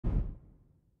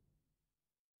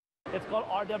It's called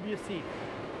RWC.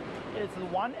 It's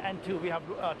 1 and 2. We have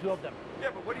 2 of them. Yeah,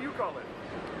 but what do you call it?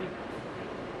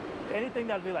 Anything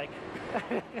that we like.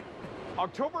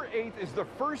 October 8th is the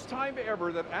first time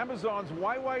ever that Amazon's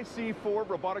YYC4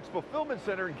 Robotics Fulfillment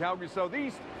Center in Calgary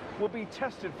Southeast will be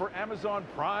tested for Amazon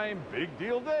Prime Big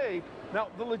Deal Day. Now,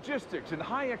 the logistics and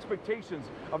high expectations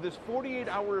of this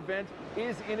 48-hour event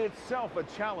is in itself a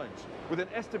challenge, with an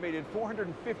estimated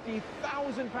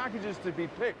 450,000 packages to be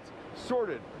picked,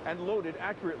 sorted, and loaded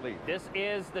accurately. This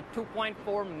is the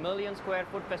 2.4 million square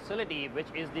foot facility, which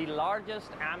is the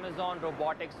largest Amazon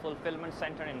Robotics Fulfillment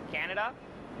Center in Canada.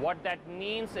 What that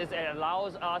means is it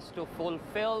allows us to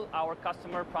fulfill our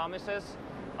customer promises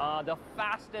the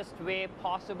fastest way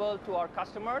possible to our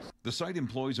customers. The site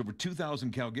employs over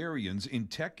 2,000 Calgarians in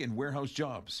tech and warehouse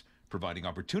jobs, providing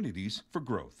opportunities for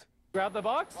growth. Grab the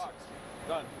box. Box.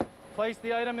 Done. Place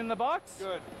the item in the box.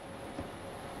 Good.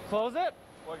 Close it.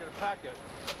 Well, I gotta pack it.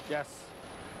 Yes.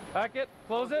 Pack it.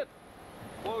 Close it.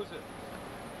 Close it.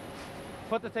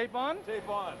 Put the tape on. Tape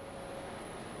on.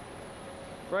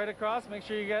 Right across. Make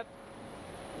sure you get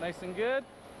nice and good.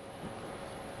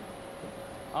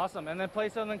 Awesome. And then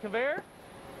place it on the conveyor.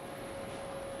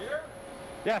 Here?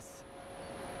 Yes.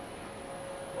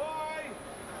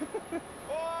 Bye!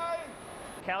 Bye!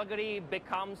 Calgary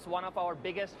becomes one of our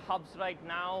biggest hubs right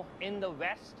now in the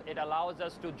West. It allows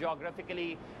us to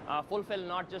geographically fulfill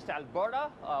not just Alberta,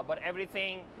 but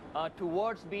everything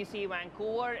towards BC,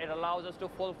 Vancouver. It allows us to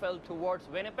fulfill towards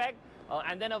Winnipeg,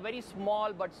 and then a very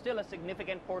small but still a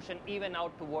significant portion even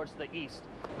out towards the east.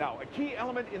 Now, a key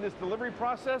element in this delivery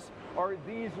process are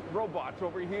these robots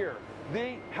over here.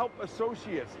 They help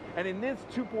associates, and in this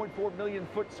 2.4 million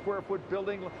square foot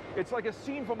building, it's like a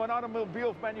scene from an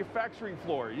automobile manufacturing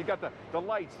floor. You got the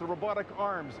lights, the robotic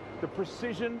arms, the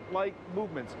precision-like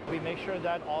movements. We make sure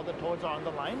that all the toads are on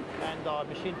the line, and the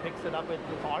machine picks it up with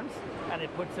its arms, and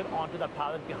it puts it onto the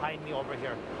pallet behind me over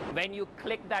here. When you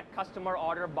click that customer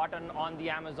order button on the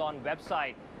Amazon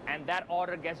website, and that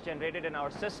order gets generated in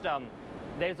our system,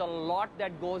 there's a lot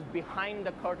that goes behind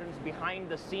the curtains, behind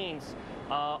the scenes,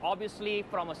 obviously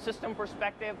from a system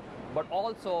perspective, but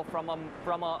also from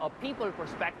a people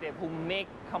perspective who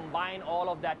combine all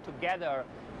of that together.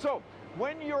 So,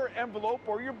 when your envelope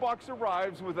or your box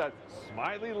arrives with that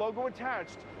smiley logo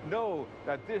attached, know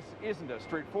that this isn't as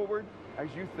straightforward as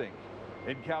you think.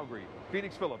 In Calgary,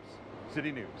 Phoenix Phillips,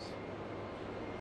 City News.